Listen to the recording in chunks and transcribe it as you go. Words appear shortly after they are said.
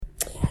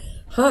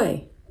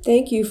Hi,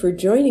 thank you for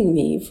joining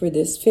me for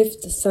this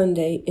fifth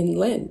Sunday in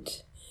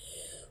Lent.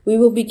 We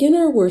will begin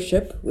our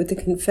worship with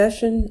the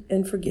confession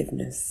and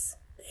forgiveness.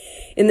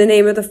 In the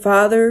name of the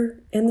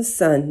Father, and the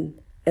Son,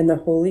 and the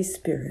Holy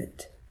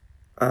Spirit.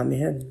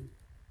 Amen.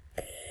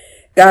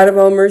 God of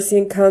all mercy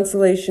and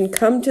consolation,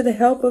 come to the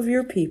help of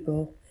your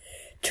people,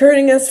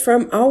 turning us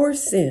from our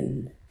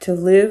sin to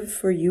live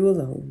for you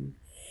alone.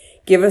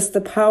 Give us the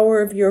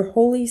power of your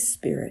Holy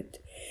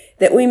Spirit,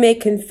 that we may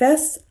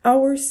confess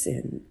our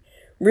sin,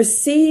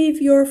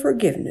 receive your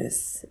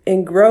forgiveness,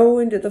 and grow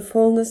into the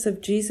fullness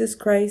of Jesus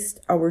Christ,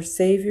 our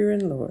Savior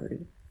and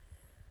Lord.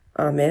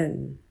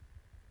 Amen.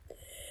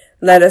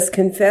 Let us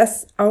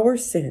confess our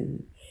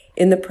sin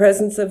in the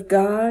presence of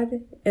God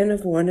and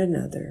of one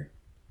another.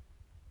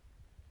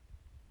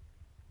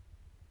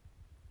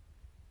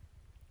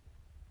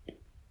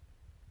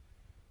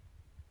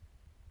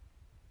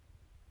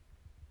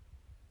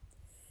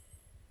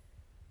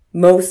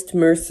 Most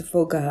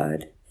merciful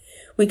God,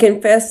 we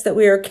confess that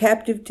we are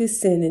captive to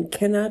sin and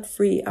cannot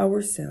free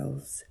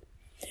ourselves.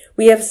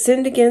 We have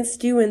sinned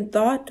against you in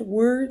thought,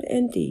 word,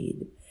 and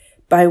deed,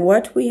 by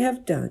what we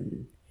have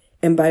done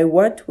and by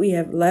what we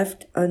have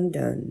left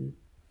undone.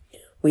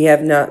 We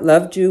have not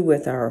loved you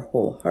with our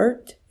whole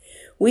heart.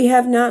 We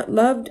have not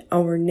loved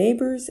our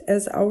neighbors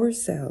as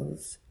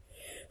ourselves.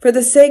 For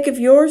the sake of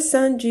your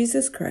Son,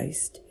 Jesus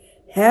Christ,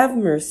 have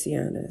mercy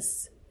on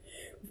us.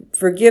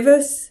 Forgive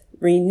us,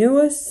 renew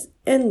us,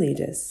 and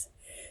lead us,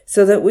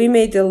 so that we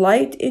may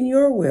delight in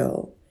your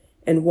will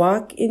and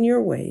walk in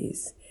your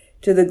ways,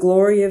 to the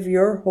glory of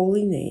your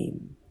holy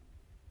name.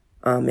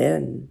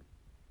 Amen.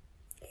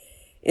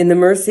 In the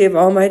mercy of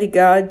Almighty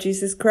God,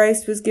 Jesus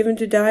Christ was given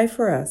to die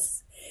for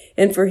us,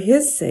 and for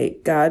his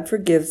sake God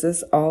forgives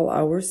us all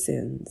our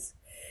sins.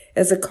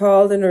 As a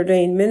called and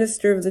ordained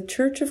minister of the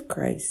Church of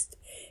Christ,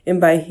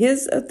 and by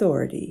his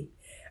authority,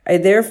 I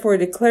therefore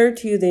declare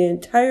to you the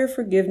entire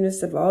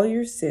forgiveness of all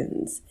your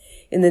sins,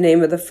 in the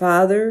name of the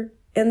Father,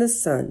 and the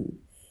Son,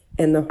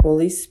 and the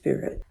Holy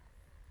Spirit.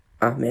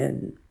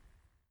 Amen.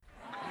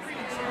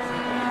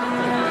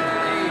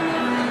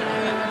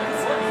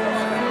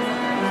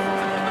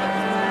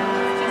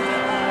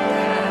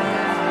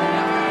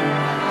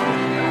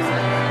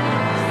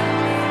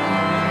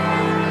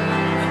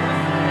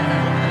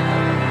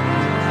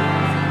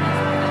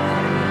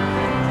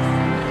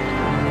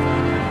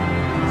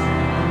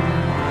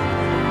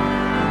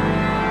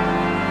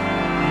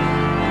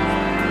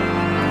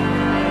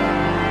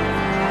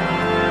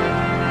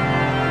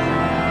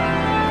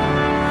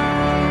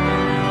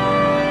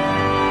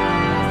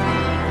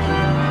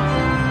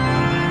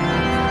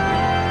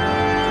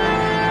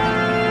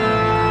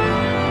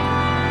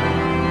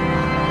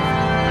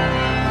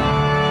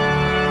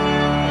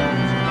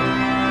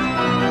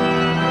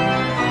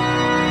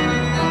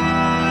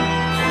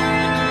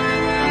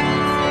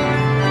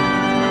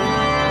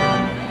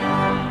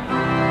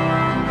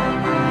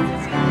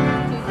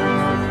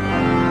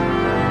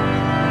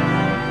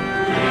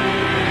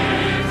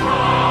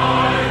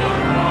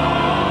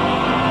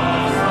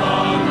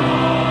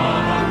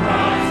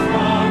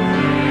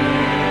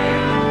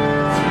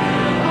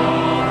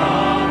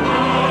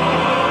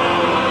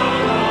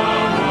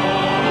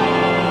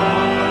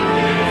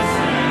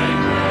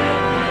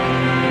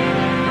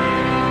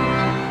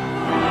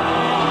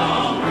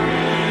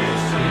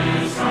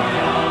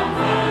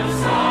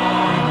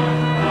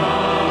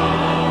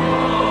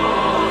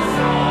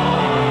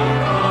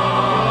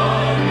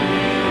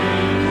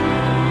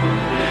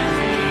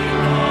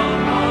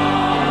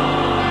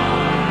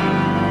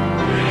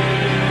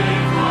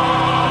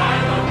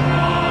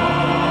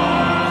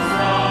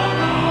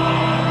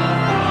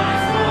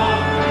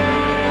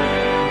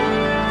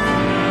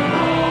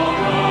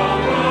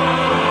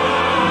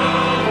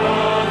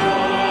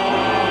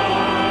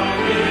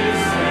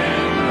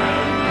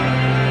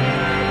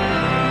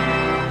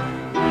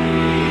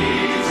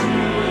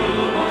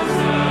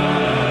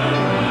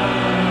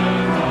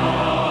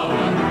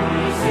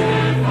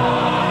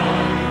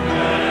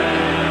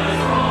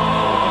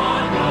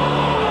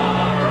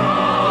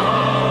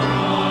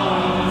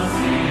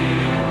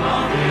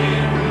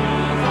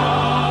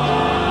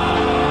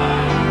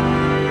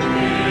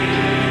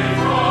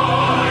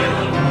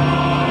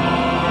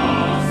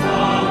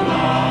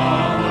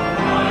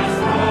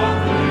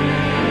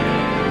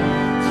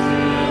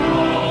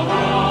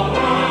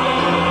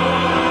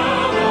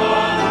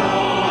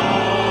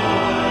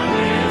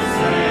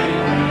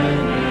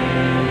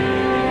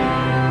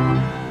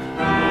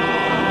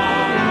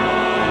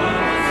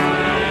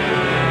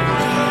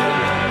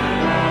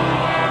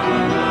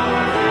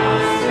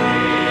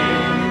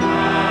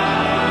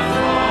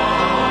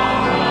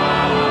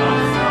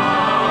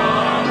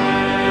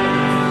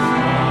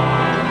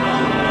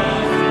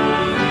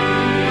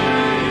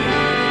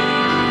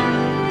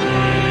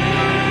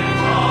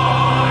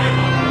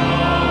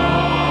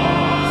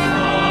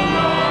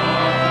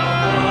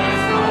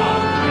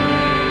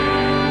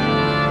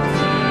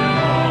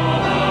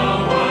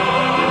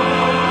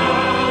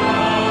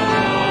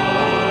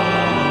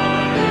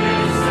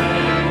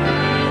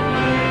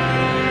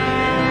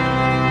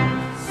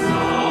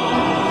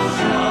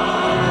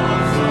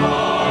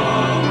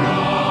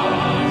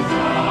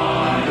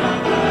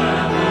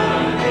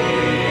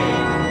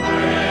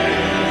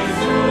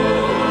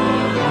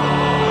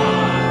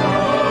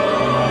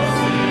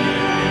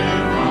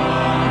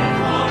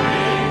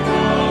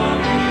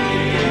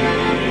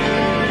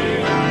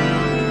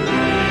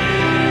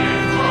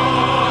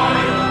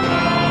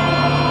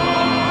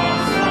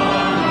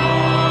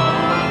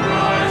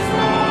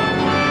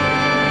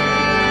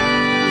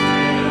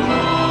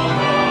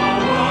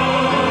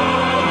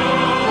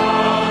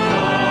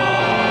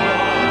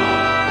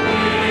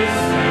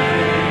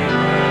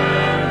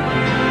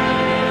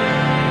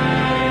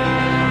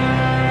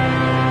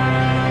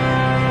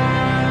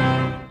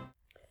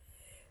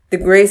 The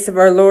grace of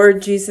our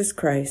Lord Jesus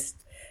Christ,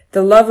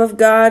 the love of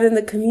God, and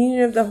the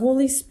communion of the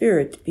Holy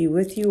Spirit be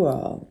with you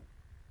all.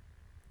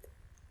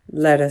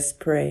 Let us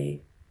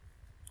pray.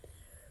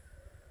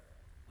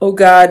 O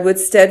God, with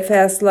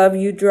steadfast love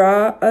you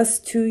draw us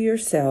to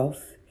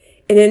yourself,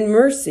 and in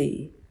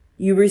mercy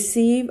you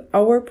receive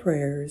our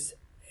prayers.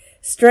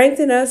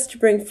 Strengthen us to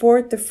bring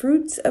forth the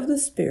fruits of the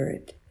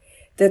Spirit,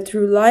 that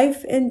through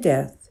life and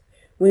death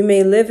we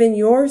may live in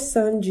your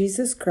Son,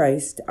 Jesus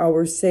Christ,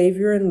 our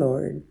Savior and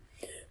Lord,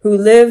 who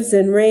lives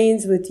and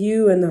reigns with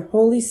you and the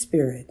Holy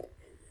Spirit,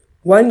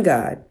 one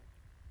God,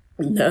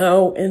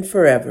 now and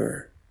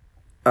forever.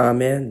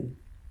 Amen.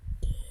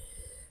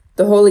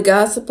 The Holy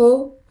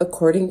Gospel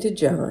according to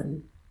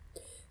John.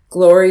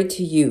 Glory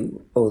to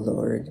you, O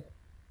Lord.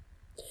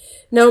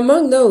 Now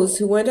among those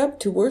who went up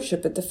to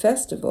worship at the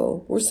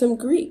festival were some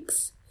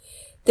Greeks.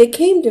 They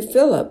came to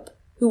Philip,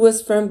 who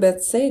was from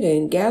Bethsaida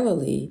in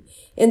Galilee,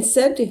 and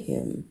said to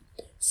him,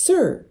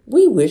 "Sir,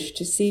 we wish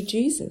to see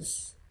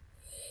Jesus."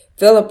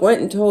 Philip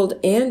went and told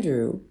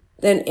Andrew.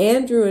 Then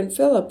Andrew and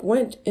Philip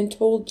went and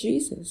told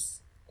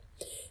Jesus.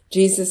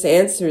 Jesus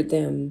answered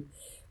them,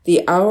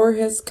 "The hour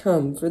has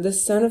come for the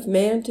Son of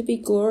Man to be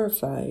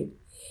glorified.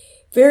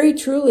 Very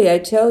truly I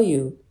tell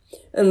you,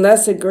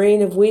 unless a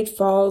grain of wheat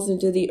falls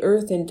into the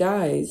earth and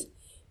dies,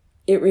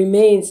 it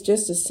remains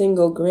just a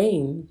single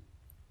grain.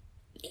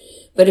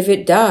 But if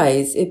it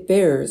dies, it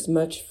bears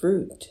much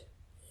fruit.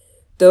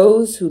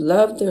 Those who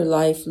love their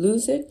life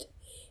lose it,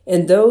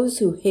 and those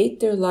who hate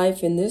their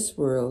life in this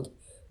world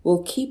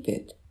will keep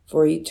it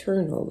for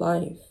eternal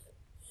life.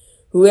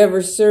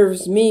 Whoever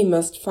serves me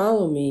must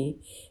follow me,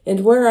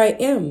 and where I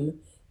am,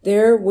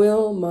 there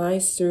will my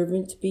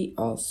servant be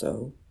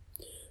also.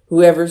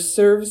 Whoever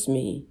serves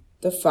me,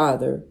 the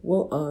Father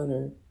will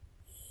honor.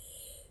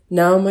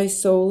 Now my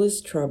soul is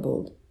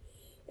troubled,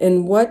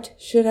 and what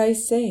should I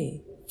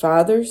say?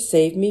 Father,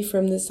 save me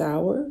from this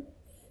hour?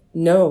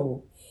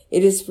 No,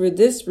 it is for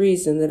this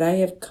reason that I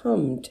have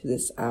come to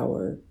this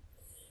hour.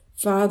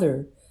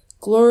 Father,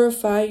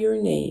 glorify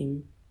your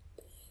name."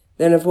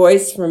 Then a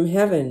voice from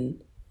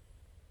heaven,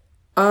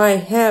 "I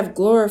have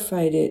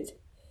glorified it,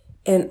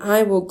 and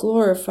I will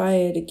glorify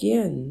it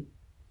again."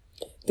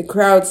 The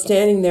crowd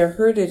standing there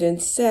heard it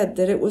and said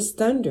that it was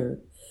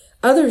thunder.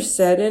 Others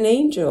said, "An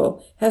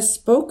angel has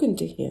spoken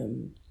to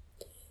him."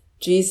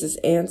 Jesus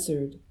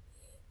answered,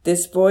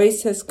 "This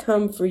voice has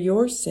come for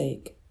your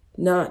sake,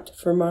 not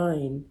for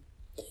mine.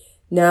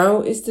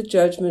 Now is the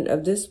judgment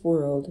of this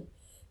world.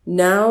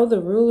 Now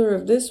the ruler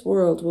of this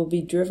world will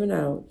be driven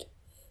out,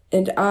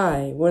 and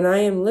I, when I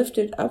am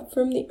lifted up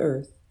from the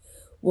earth,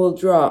 will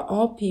draw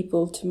all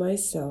people to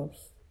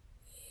myself."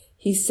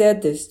 He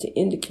said this to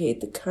indicate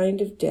the kind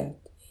of death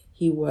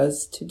he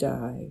was to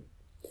die.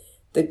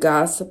 The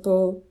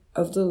Gospel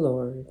of the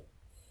Lord.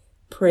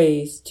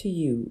 Praise to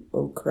you,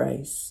 O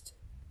Christ.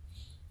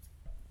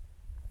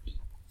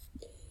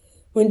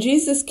 When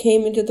Jesus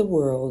came into the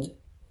world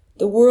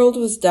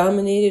was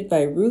dominated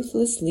by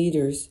ruthless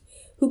leaders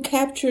who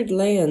captured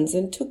lands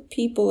and took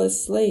people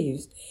as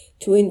slaves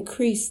to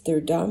increase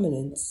their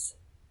dominance.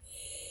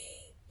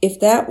 If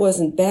that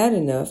wasn't bad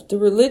enough, the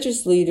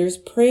religious leaders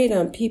preyed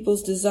on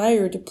people's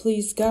desire to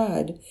please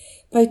God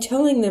by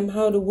telling them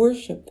how to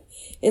worship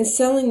and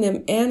selling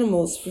them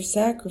animals for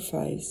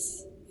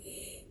sacrifice.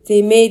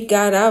 They made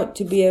God out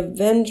to be a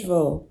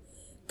vengeful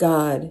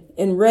God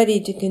and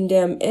ready to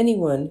condemn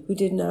anyone who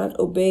did not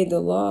obey the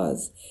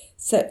laws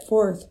set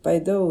forth by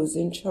those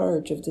in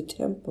charge of the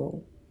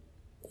temple.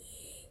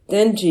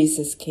 Then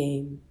Jesus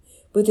came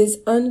with his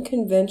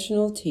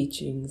unconventional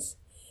teachings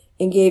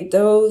and gave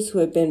those who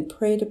had been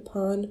preyed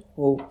upon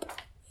hope.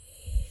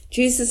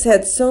 Jesus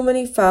had so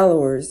many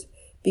followers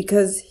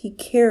because he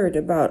cared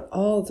about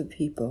all the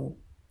people.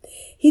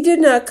 He did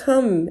not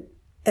come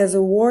as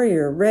a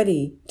warrior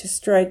ready to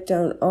strike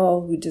down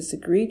all who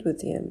disagreed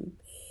with him.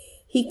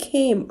 He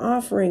came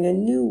offering a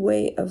new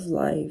way of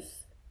life.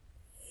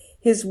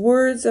 His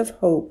words of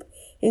hope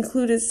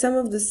included some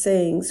of the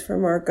sayings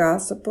from our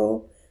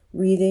gospel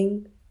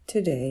reading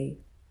today.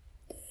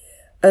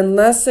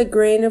 Unless a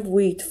grain of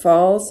wheat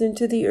falls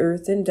into the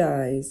earth and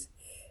dies,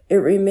 it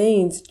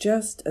remains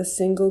just a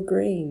single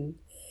grain.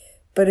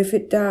 But if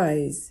it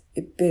dies,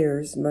 it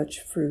bears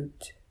much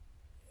fruit.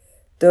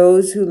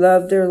 Those who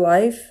love their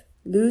life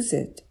lose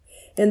it,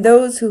 and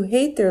those who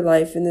hate their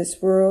life in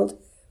this world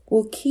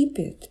will keep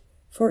it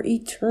for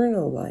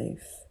eternal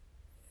life.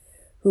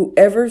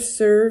 Whoever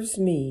serves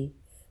me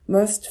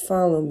must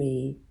follow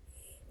me,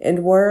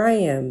 and where I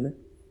am,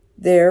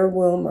 there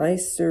will my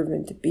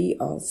servant be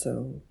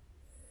also.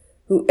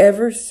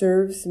 Whoever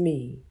serves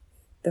me,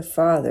 the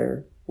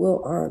Father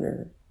will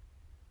honor.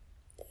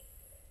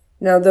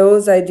 Now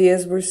those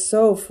ideas were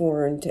so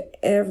foreign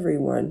to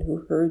everyone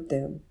who heard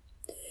them.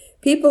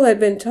 People had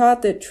been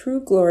taught that true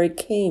glory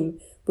came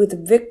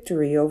with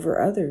victory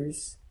over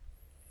others.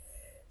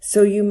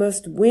 So you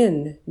must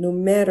win no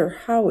matter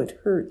how it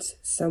hurts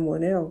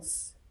someone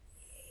else.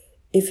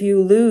 If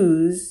you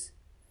lose,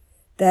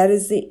 that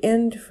is the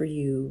end for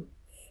you.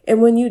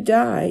 And when you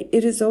die,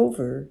 it is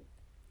over.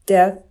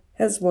 Death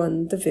has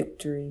won the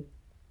victory.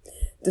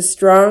 The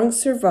strong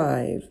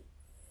survive,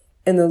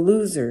 and the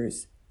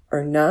losers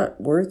are not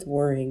worth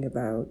worrying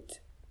about.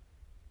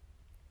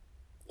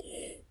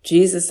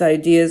 Jesus'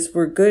 ideas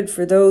were good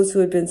for those who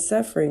had been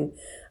suffering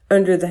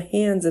under the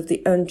hands of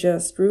the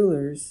unjust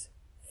rulers.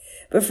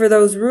 But for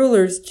those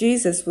rulers,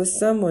 Jesus was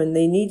someone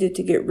they needed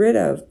to get rid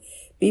of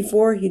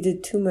before he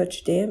did too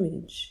much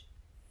damage.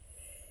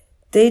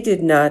 They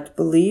did not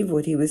believe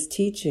what he was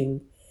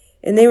teaching,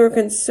 and they were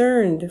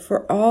concerned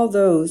for all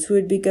those who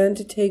had begun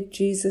to take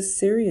Jesus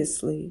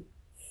seriously.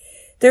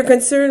 Their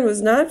concern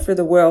was not for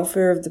the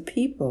welfare of the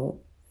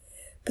people,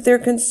 but their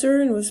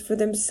concern was for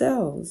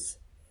themselves.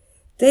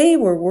 They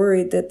were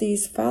worried that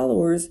these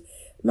followers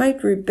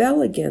might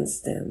rebel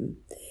against them,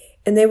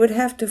 and they would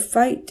have to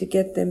fight to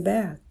get them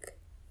back.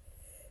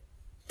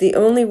 The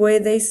only way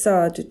they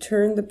saw to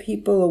turn the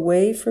people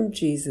away from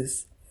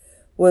Jesus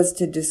was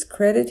to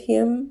discredit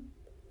him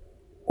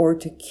or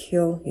to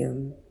kill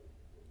him.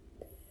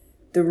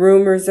 The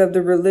rumors of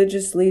the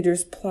religious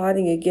leaders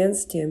plotting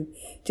against him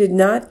did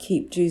not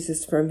keep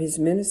Jesus from his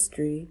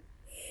ministry.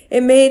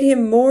 It made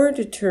him more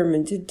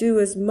determined to do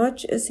as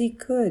much as he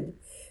could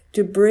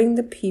to bring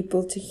the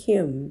people to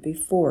him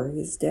before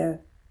his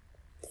death.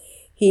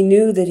 He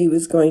knew that he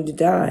was going to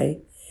die,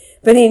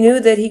 but he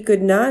knew that he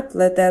could not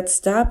let that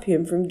stop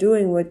him from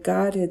doing what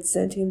God had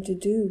sent him to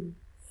do.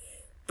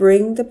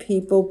 Bring the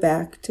people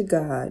back to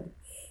God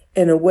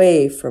and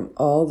away from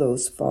all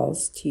those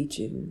false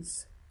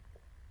teachings.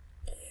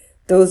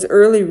 Those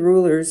early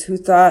rulers who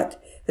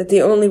thought that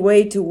the only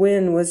way to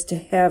win was to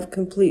have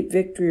complete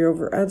victory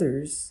over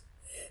others,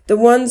 the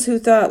ones who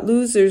thought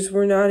losers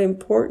were not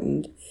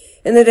important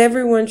and that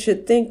everyone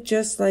should think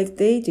just like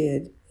they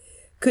did,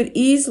 could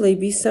easily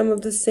be some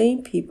of the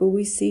same people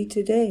we see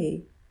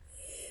today,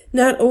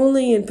 not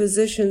only in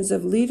positions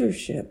of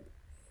leadership,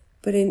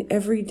 but in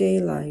everyday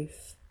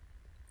life.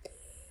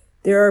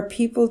 There are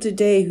people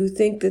today who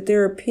think that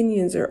their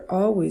opinions are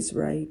always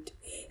right,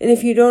 and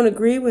if you don't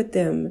agree with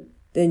them,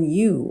 then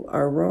you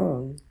are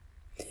wrong.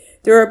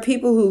 There are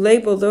people who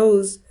label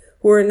those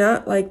who are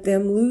not like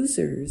them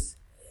losers,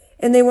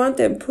 and they want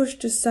them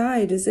pushed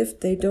aside as if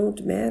they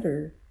don't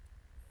matter.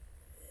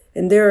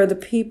 And there are the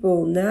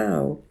people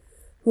now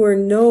who are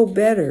no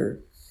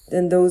better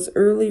than those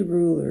early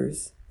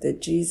rulers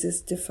that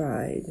Jesus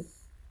defied.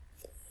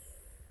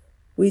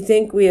 We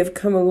think we have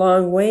come a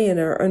long way in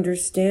our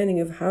understanding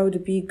of how to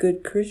be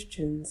good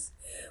Christians.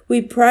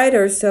 We pride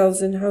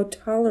ourselves in how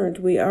tolerant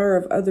we are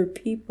of other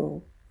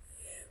people.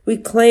 We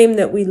claim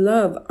that we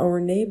love our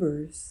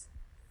neighbors.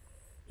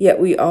 Yet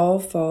we all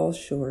fall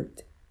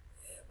short.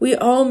 We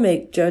all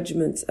make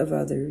judgments of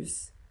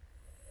others.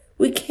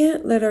 We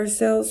can't let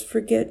ourselves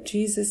forget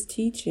Jesus'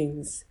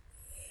 teachings.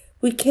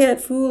 We can't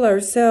fool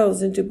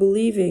ourselves into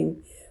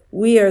believing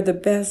we are the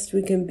best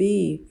we can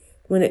be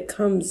when it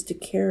comes to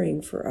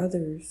caring for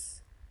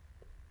others.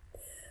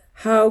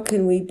 How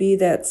can we be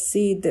that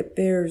seed that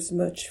bears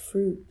much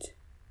fruit?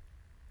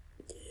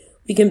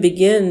 We can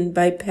begin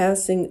by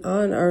passing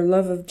on our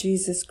love of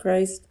Jesus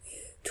Christ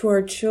to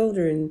our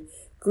children,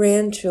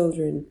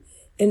 grandchildren,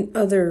 and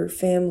other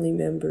family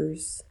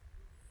members.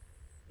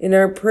 In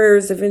our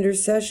prayers of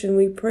intercession,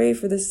 we pray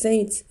for the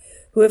saints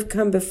who have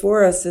come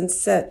before us and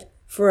set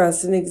for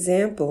us an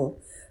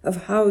example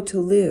of how to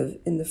live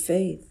in the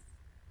faith.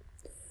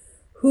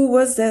 Who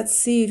was that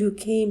seed who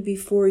came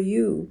before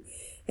you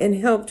and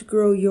helped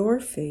grow your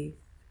faith?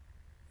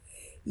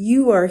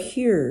 You are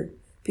here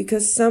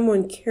because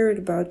someone cared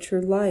about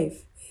your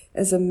life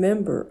as a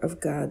member of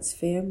God's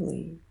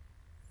family.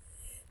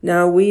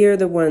 Now we are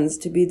the ones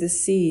to be the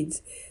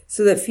seeds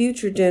so that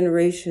future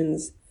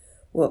generations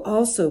will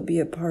also be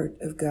a part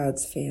of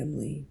God's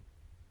family.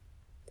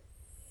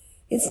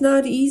 It's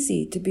not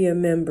easy to be a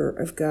member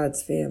of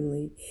God's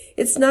family.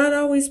 It's not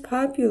always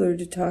popular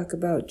to talk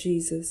about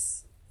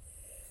Jesus.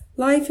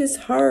 Life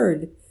is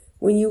hard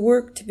when you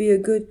work to be a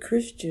good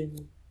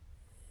Christian,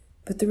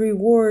 but the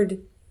reward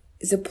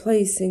is a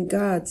place in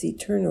God's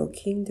eternal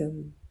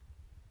kingdom.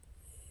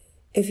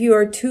 If you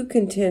are too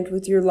content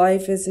with your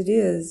life as it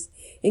is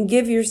and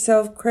give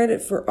yourself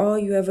credit for all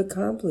you have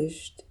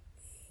accomplished,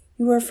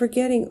 you are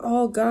forgetting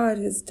all God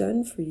has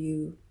done for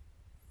you.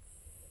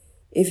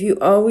 If you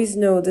always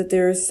know that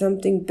there is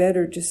something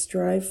better to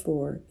strive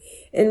for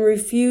and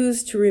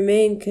refuse to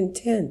remain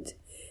content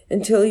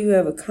until you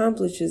have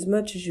accomplished as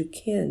much as you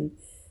can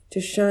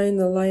to shine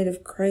the light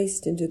of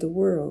Christ into the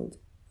world,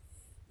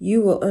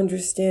 you will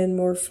understand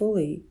more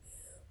fully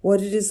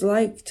what it is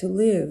like to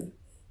live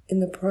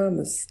in the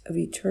promise of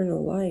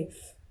eternal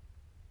life.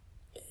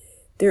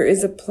 There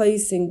is a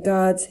place in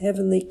God's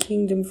heavenly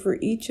kingdom for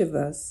each of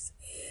us,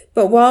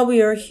 but while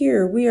we are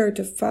here, we are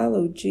to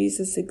follow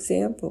Jesus'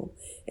 example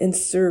and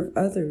serve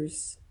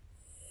others,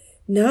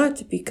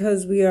 not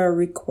because we are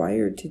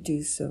required to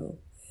do so,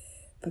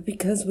 but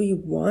because we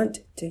want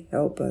to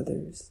help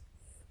others.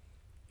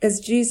 As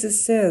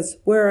Jesus says,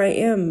 "Where I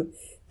am,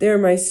 there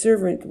my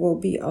servant will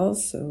be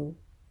also."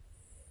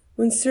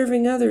 When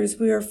serving others,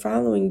 we are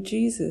following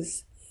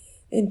Jesus,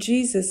 and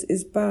Jesus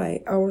is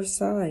by our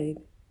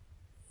side.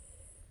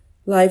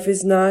 Life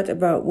is not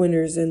about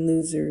winners and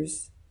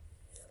losers.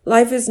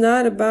 Life is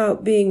not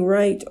about being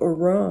right or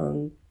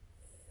wrong.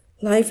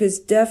 Life is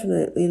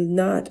definitely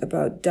not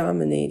about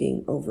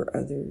dominating over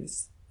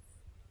others.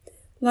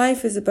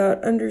 Life is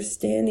about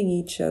understanding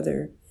each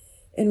other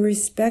and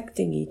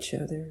respecting each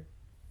other.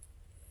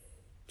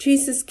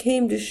 Jesus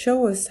came to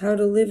show us how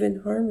to live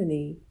in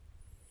harmony.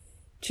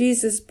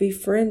 Jesus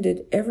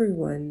befriended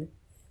everyone,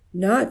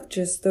 not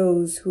just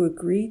those who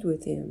agreed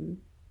with him.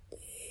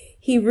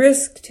 He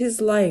risked his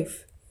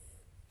life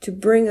to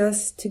bring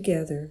us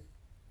together.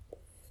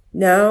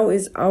 Now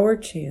is our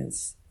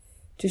chance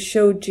to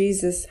show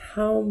Jesus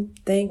how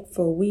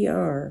thankful we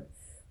are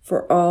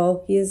for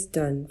all he has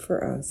done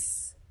for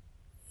us.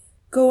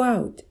 Go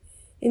out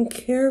and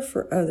care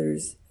for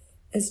others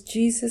as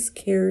Jesus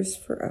cares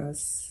for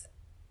us.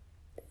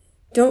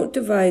 Don't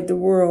divide the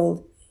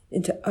world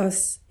into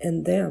us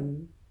and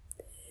them.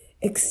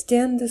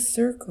 Extend the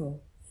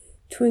circle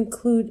to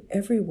include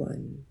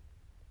everyone,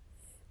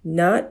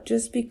 not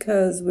just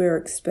because we're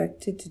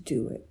expected to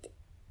do it,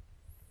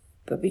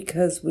 but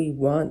because we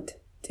want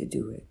to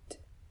do it.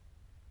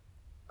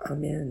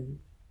 Amen.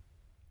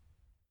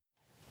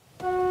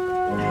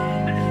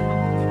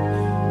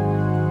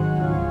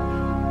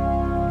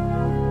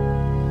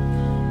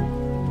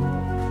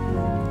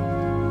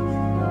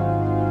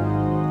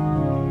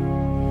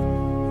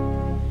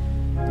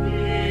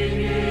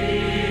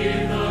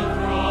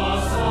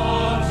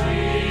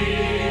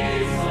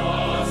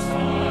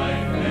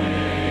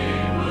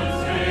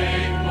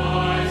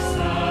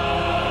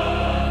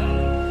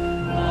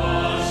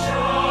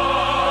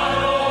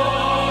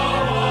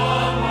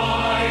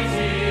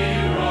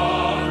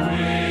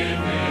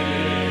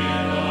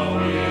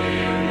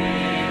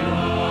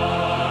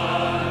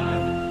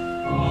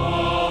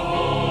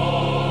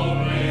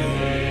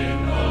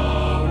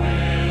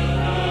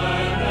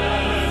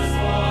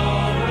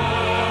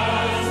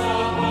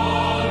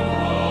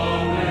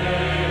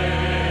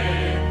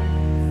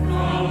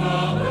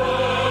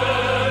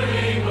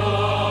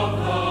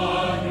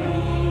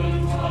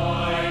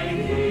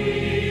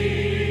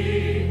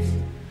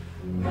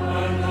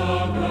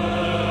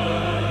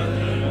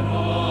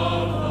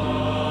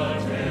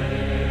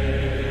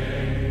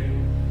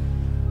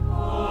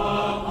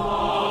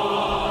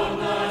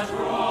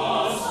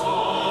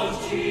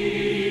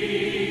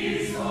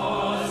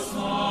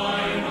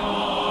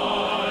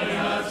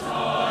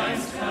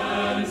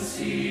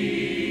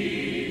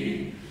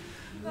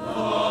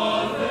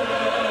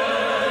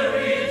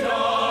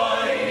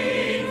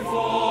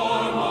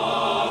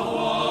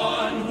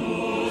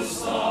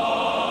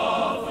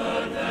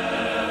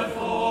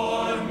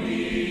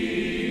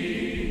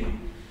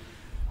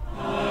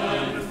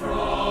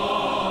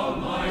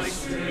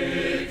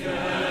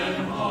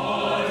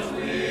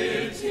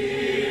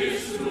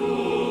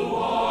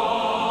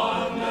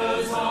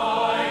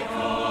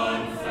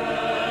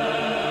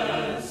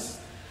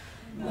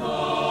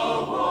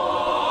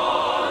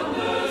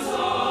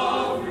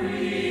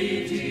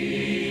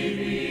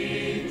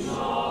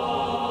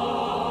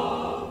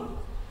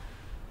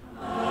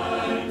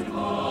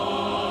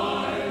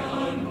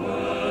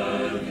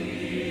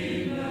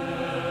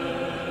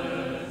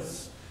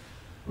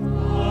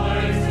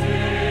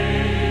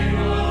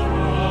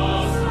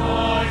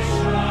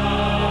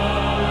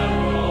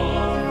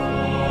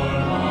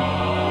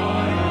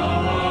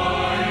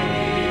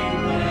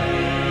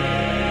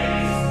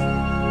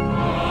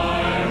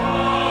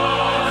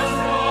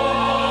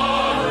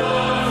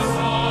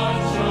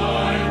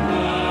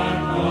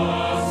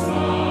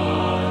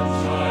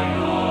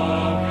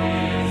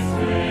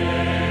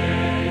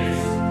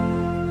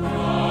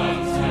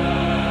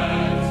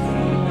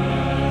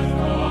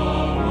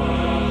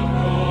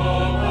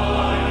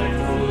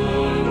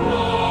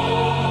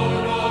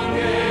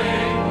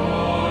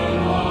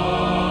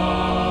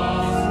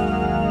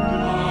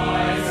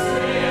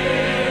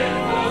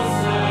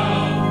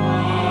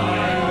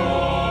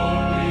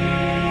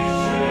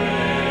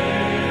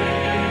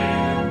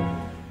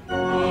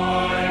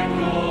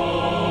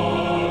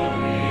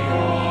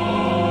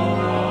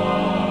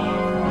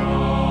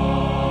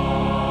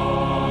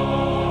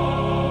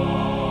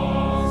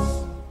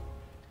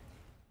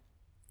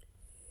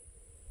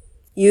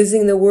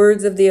 Using the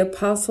words of the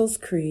Apostles'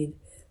 Creed,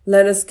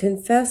 let us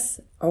confess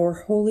our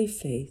holy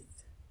faith.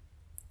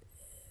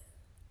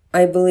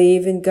 I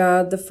believe in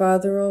God the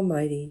Father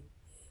Almighty,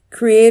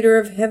 creator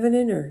of heaven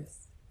and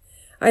earth.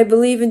 I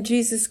believe in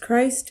Jesus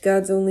Christ,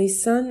 God's only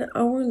Son,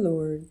 our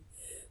Lord,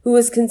 who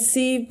was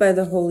conceived by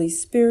the Holy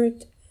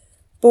Spirit,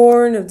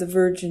 born of the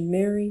Virgin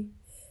Mary,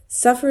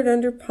 suffered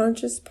under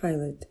Pontius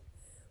Pilate,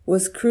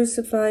 was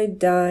crucified,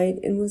 died,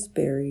 and was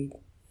buried.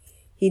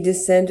 He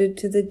descended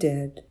to the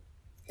dead.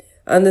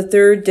 On the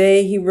third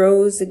day he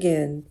rose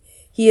again.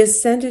 He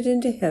ascended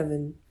into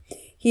heaven.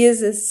 He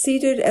is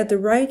seated at the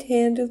right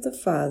hand of the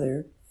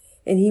Father,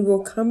 and he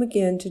will come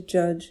again to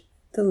judge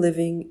the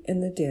living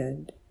and the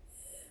dead.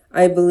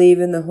 I believe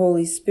in the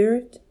Holy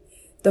Spirit,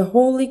 the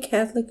Holy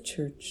Catholic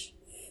Church,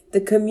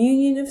 the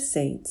communion of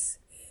saints,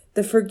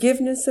 the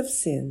forgiveness of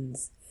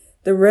sins,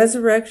 the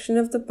resurrection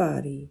of the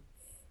body,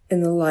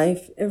 and the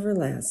life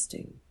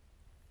everlasting.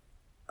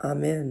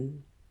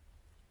 Amen.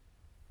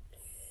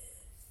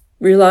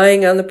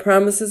 Relying on the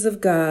promises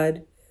of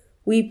God,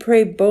 we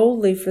pray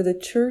boldly for the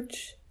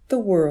church, the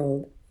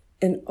world,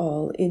 and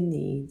all in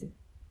need.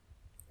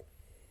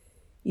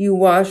 You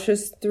wash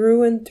us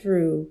through and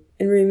through,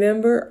 and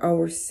remember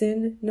our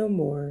sin no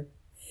more.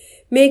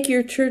 Make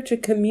your church a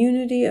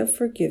community of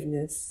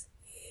forgiveness.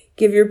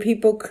 Give your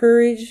people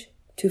courage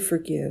to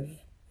forgive.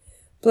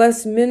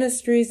 Bless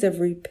ministries of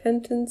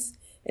repentance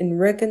and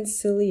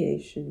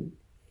reconciliation.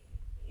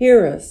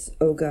 Hear us,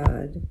 O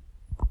God.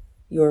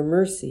 Your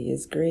mercy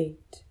is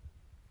great.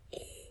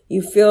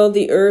 You fill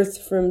the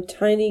earth from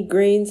tiny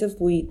grains of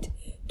wheat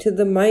to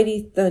the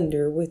mighty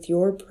thunder with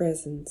your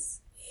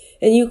presence,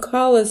 and you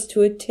call us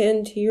to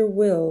attend to your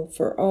will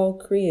for all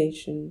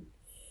creation.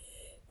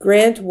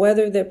 Grant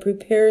weather that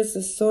prepares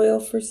the soil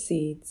for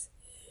seeds.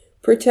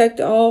 Protect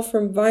all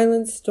from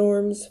violent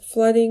storms,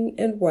 flooding,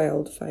 and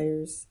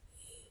wildfires.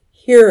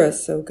 Hear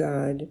us, O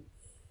God.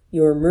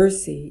 Your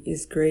mercy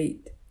is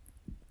great.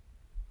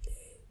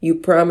 You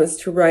promise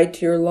to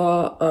write your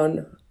law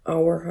on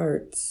our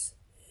hearts.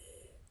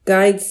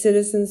 Guide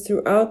citizens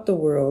throughout the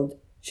world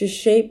to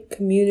shape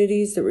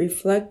communities that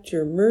reflect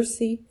your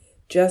mercy,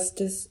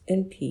 justice,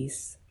 and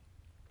peace.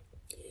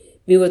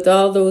 Be with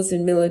all those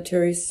in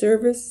military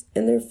service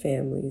and their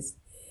families.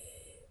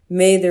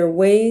 May their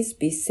ways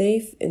be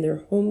safe and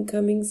their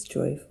homecomings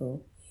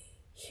joyful.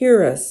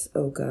 Hear us,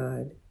 O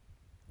God.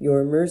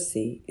 Your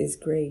mercy is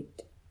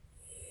great.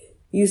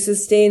 You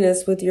sustain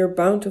us with your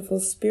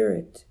bountiful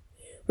Spirit.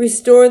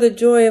 Restore the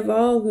joy of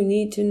all who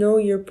need to know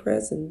your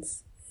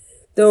presence,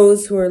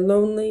 those who are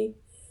lonely,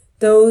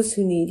 those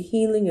who need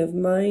healing of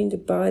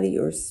mind, body,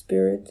 or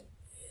spirit,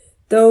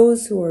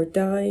 those who are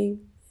dying,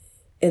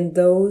 and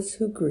those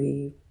who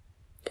grieve.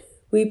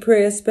 We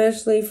pray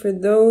especially for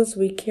those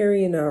we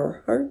carry in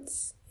our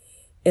hearts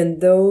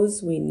and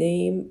those we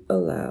name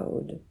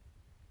aloud.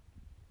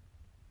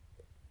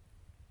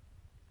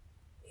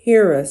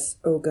 Hear us,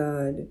 O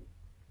God.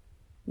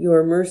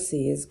 Your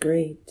mercy is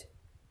great.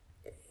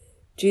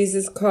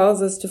 Jesus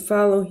calls us to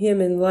follow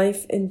him in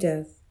life and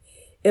death.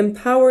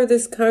 Empower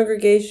this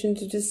congregation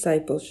to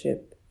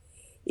discipleship.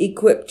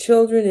 Equip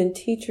children and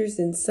teachers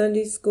in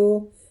Sunday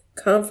school,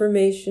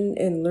 confirmation,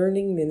 and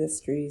learning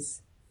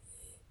ministries.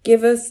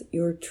 Give us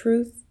your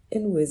truth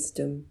and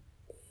wisdom.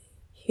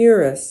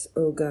 Hear us,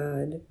 O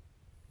God.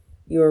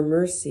 Your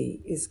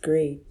mercy is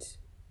great.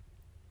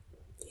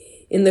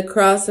 In the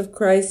cross of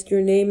Christ,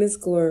 your name is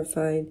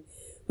glorified.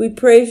 We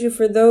praise you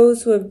for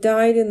those who have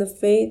died in the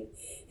faith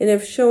and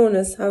have shown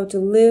us how to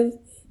live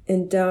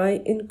and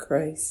die in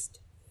Christ.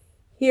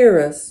 Hear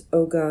us,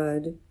 O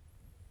God.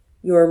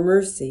 Your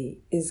mercy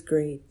is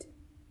great.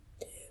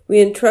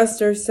 We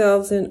entrust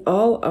ourselves in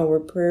all our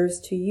prayers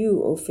to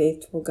you, O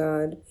faithful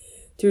God,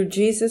 through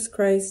Jesus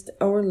Christ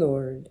our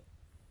Lord.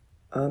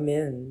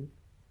 Amen.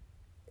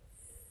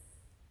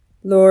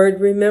 Lord,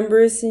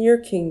 remember us in your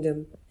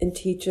kingdom and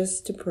teach us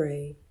to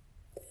pray.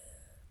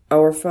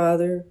 Our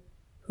Father,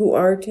 who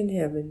art in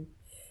heaven,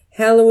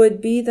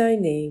 hallowed be thy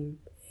name.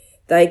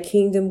 Thy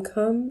kingdom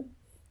come,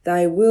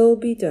 thy will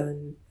be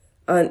done,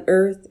 on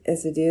earth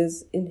as it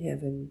is in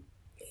heaven.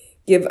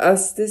 Give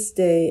us this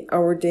day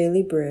our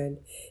daily bread,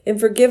 and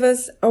forgive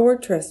us our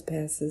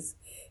trespasses,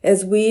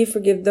 as we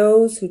forgive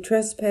those who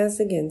trespass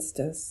against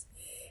us.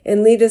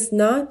 And lead us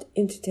not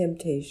into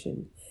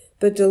temptation,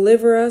 but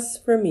deliver us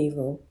from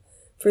evil.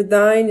 For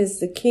thine is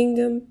the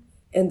kingdom,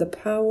 and the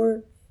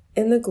power,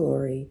 and the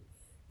glory,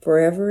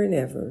 forever and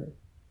ever.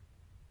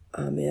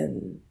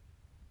 Amen.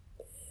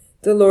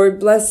 The Lord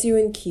bless you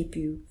and keep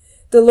you.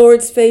 The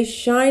Lord's face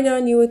shine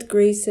on you with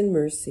grace and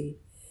mercy.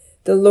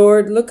 The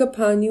Lord look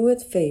upon you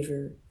with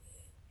favor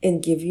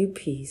and give you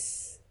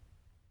peace.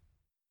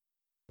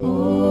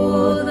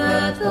 Oh,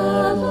 that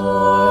the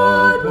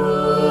Lord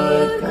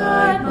would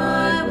guide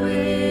my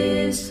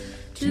ways,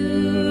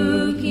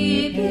 to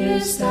keep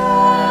his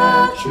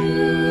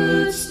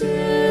statutes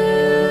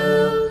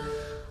still.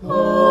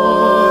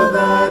 Oh,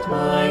 that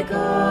my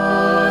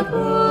God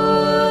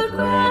would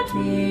grant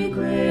me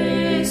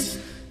grace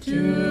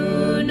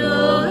to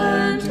know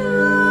and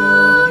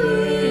do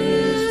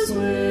his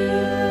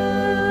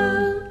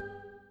will.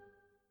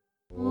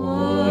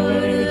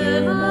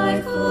 Order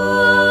my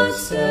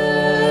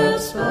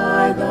footsteps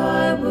by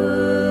thy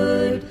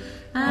word,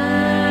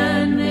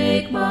 and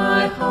make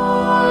my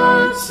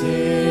heart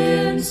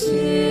sincere,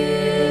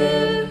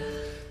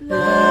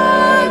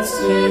 that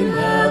sin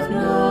have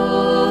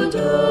no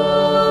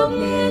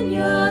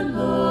dominion,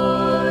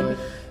 Lord,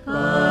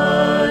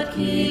 but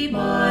keep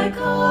my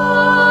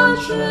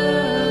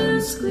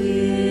conscience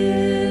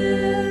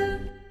clear.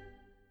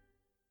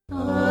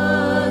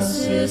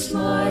 Assist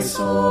my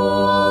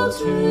soul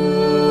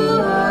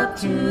too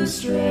apt to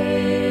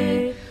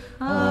stray,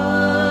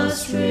 a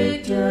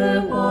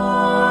stricter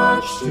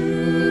watch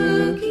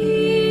to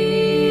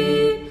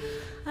keep,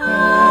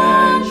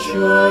 and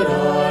should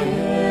I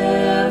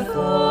e'er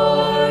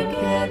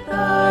forget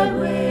thy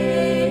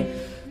way,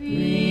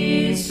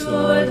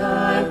 restore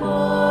thy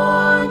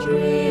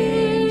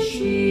wandering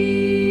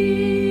sheep.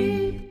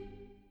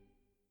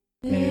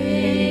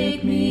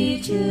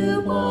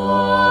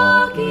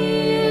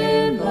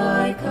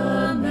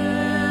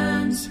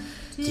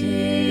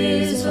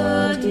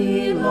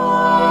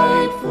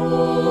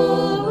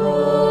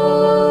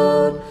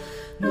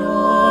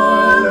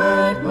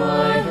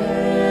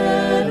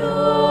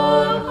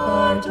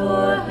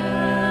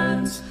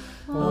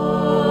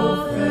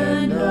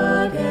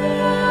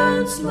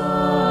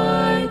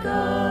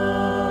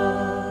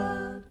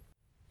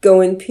 Go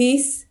in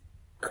peace.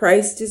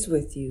 Christ is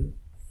with you.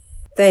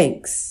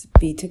 Thanks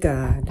be to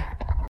God.